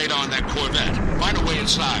available data on that Corvette. Find a way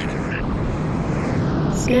inside.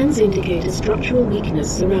 Scans indicate a structural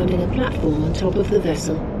weakness surrounding a platform on top of the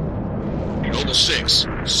vessel. Noble 6,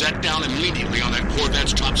 set down immediately on that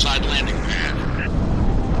Corvette's topside landing pad.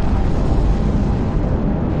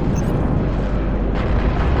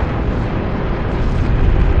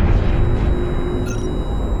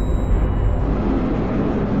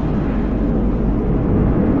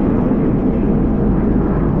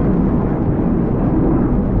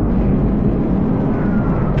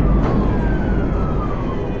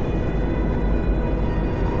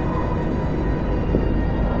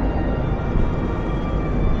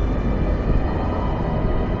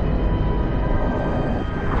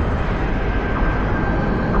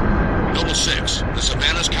 Noble 6, the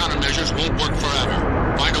Savannah's countermeasures won't work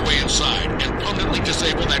forever. Find a way inside and permanently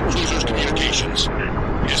disable that cruiser's communications.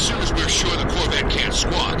 As soon as we're sure the Corvette can't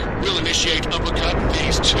squawk, we'll initiate uppercut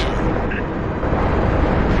phase 2.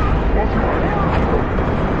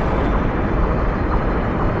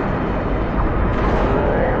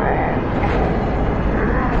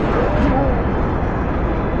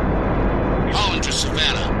 Holland to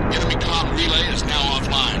Savannah. Enemy comm relay is now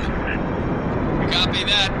offline. Copy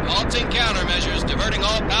that. Halting countermeasures, diverting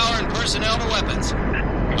all power and personnel to weapons.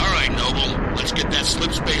 All right, Noble. Let's get that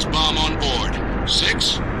slip space bomb on board.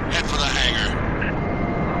 6, head for the hangar.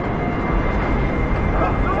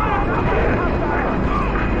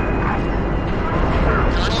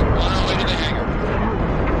 Colonel, on our way to the hangar.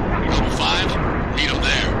 Noble 5, meet him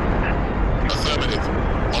there. Affirmative.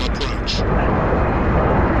 On approach.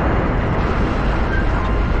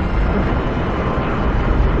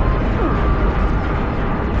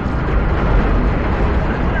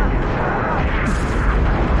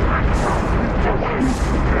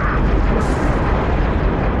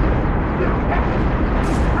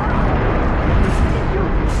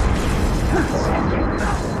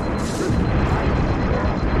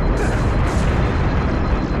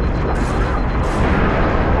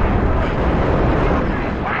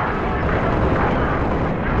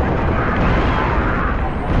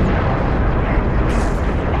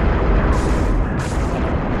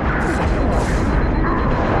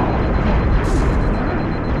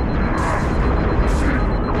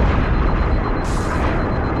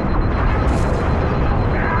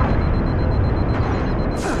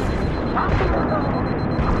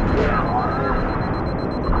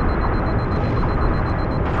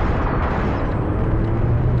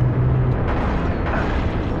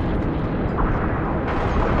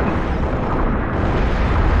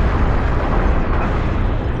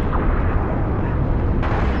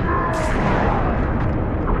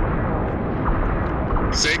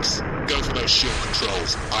 Go for those shield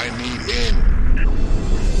controls. I need in.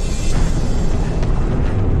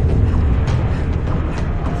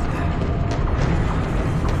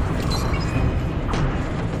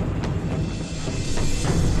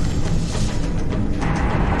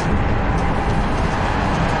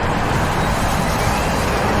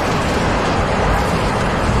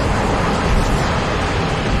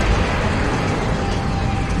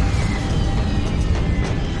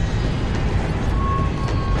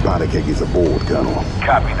 Is aboard, Colonel.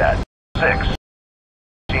 Copy that. 6.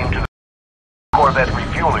 Team to the Corvette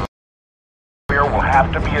refueling. Will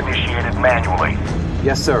have to be initiated manually.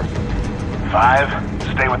 Yes, sir.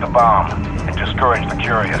 5. Stay with the bomb and discourage the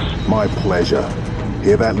curious. My pleasure.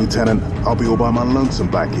 Hear that, Lieutenant? I'll be all by my lonesome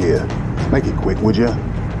back here. Make it quick, would ya?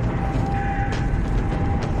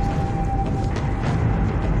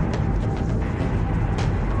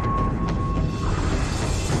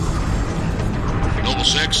 Noble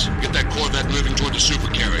 6, get that Corvette moving toward the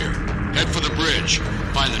supercarrier. Head for the bridge.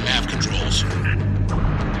 Find the nav controls.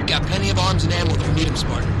 We've got plenty of arms and ammo if we need them,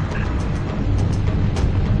 Spartan.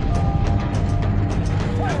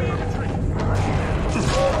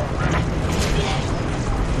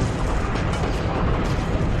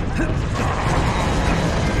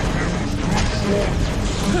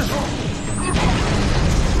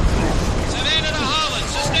 Savannah to Holland,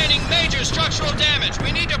 sustaining major structural damage.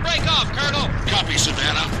 We need to break off, Colonel. Copy,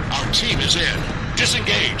 Savannah. Our team is in.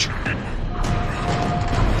 Disengage.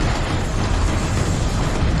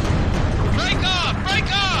 Break off! Break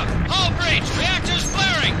off! Hull breach! Reactors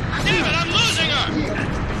flaring! Damn it, I'm losing her!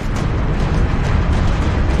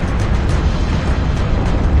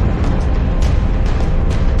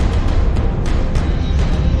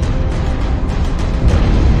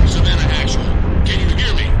 Savannah Actual, can you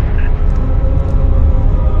hear me?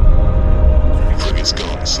 Frigate's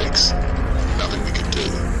gone, 6. Nothing we can do.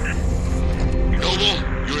 Noble,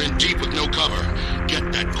 you're in deep with no cover.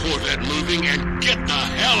 Get that Corvette moving and get the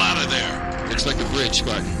hell out of there! Looks like the bridge,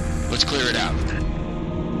 Spartan. Let's clear it out.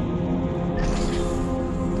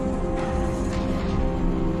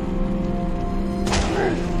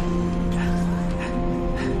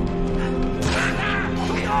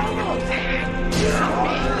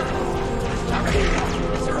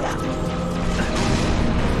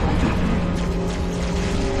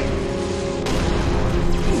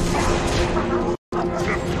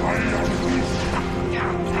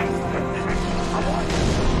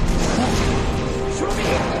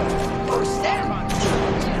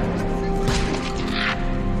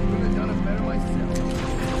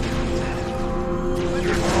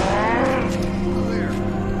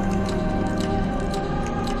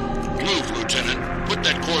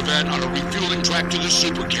 On a refueling track to the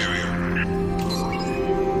supercarrier.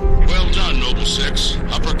 Well done, Noble 6.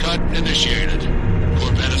 Uppercut initiated.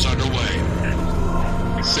 Corvette is underway.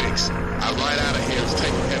 6. Our ride out of here is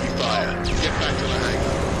taking heavy fire. Get back to the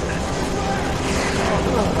hangar.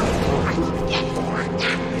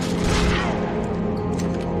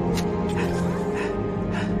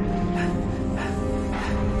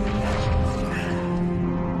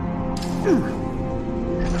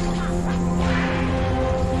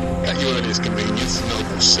 At your earliest convenience,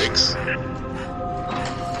 Noble 6.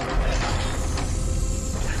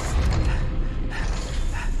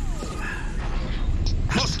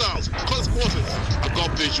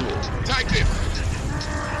 Active.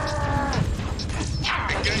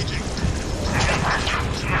 Engaging.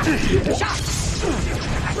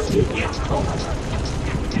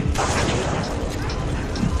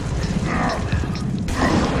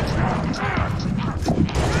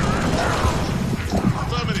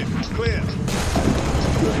 Affirmative. Clear.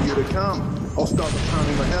 Good for you to come. I'll start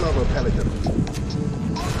pounding the hell out of a Pelican.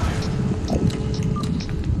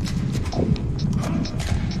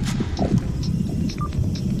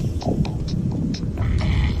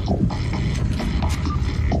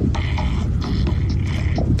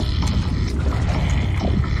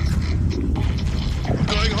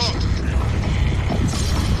 Going hot.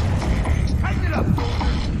 Tighten it up,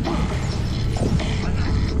 soldier.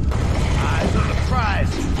 Eyes on the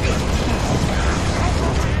prize.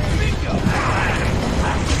 Bingo.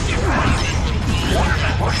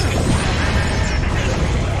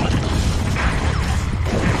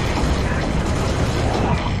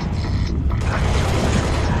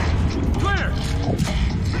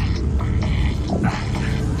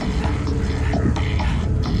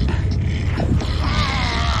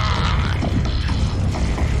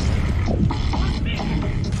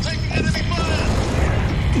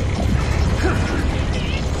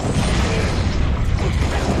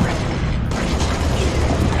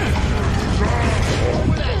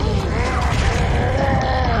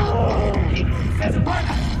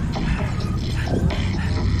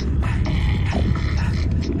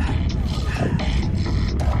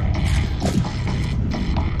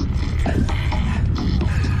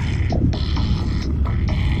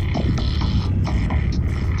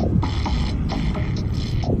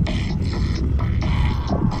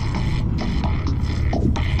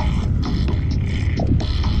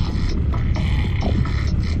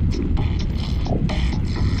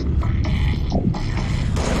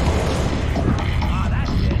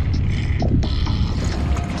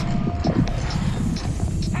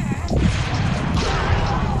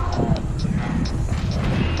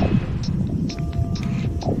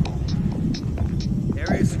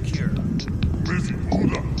 Area secure. Busy,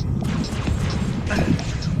 hold up.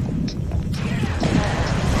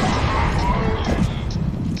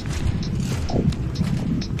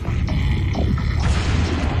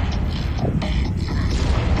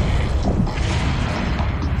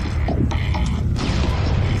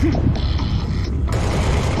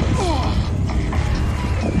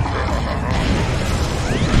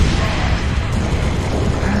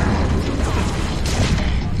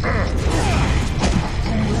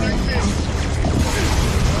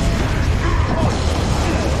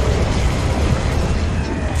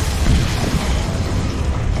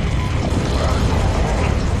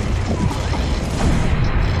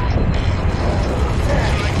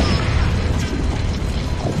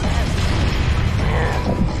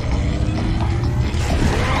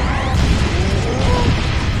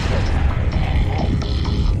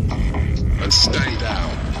 And stay down.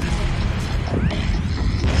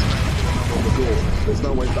 On the door. There's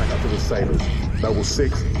no way back up to the sailors. Level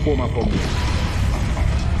 6, form up on me.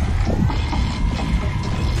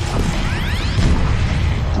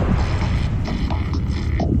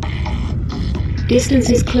 Distance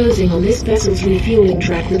is closing on this vessel's refueling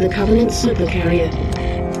track with the Covenant supercarrier.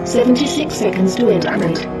 76 seconds to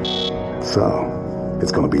endpoint. So,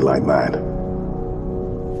 it's gonna be like that.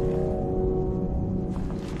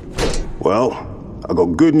 Well, I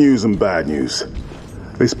got good news and bad news.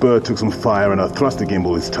 This bird took some fire and our thruster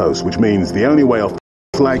gimbal is toast, which means the only way off the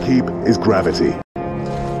flag heap is gravity.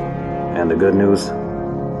 And the good news?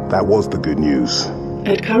 That was the good news.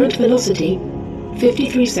 At current velocity,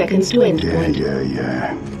 53 seconds to endpoint.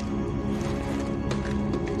 Yeah.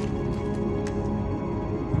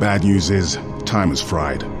 Bad news is, time is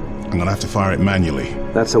fried. I'm gonna have to fire it manually.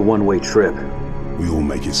 That's a one-way trip. We all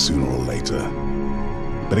make it sooner or later.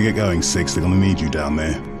 Better get going, Six. They're gonna need you down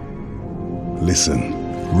there. Listen,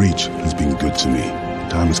 Reach has been good to me.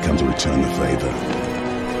 Time has come to return the favor.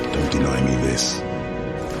 Don't deny me this.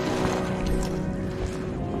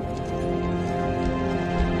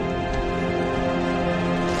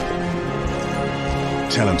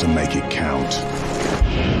 Tell him to make it count.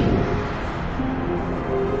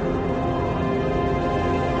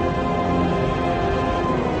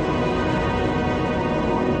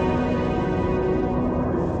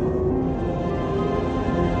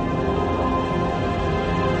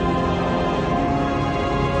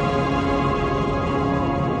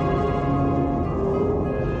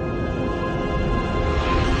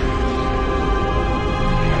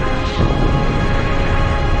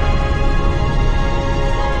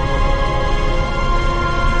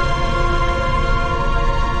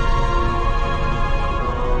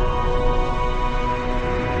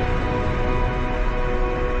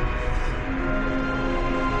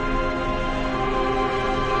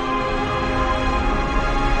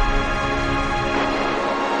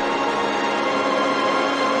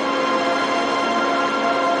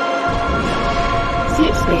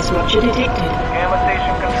 Slip space rupture detected. Gamma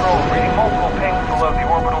station control, reading multiple pings below the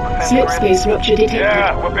orbital defense Slip grid. space rupture detected.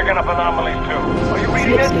 Yeah, we're picking up anomalies too. Are you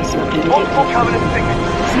reading Slip it? space rupture Multiple detected. Covenant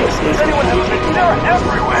signatures. Slip space Does anyone rupture have detected. They're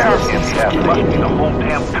everywhere! Slip space Yeah, rupture must be detected. the whole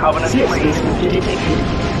damn Covenant Slip fleet. space rupture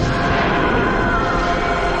detected.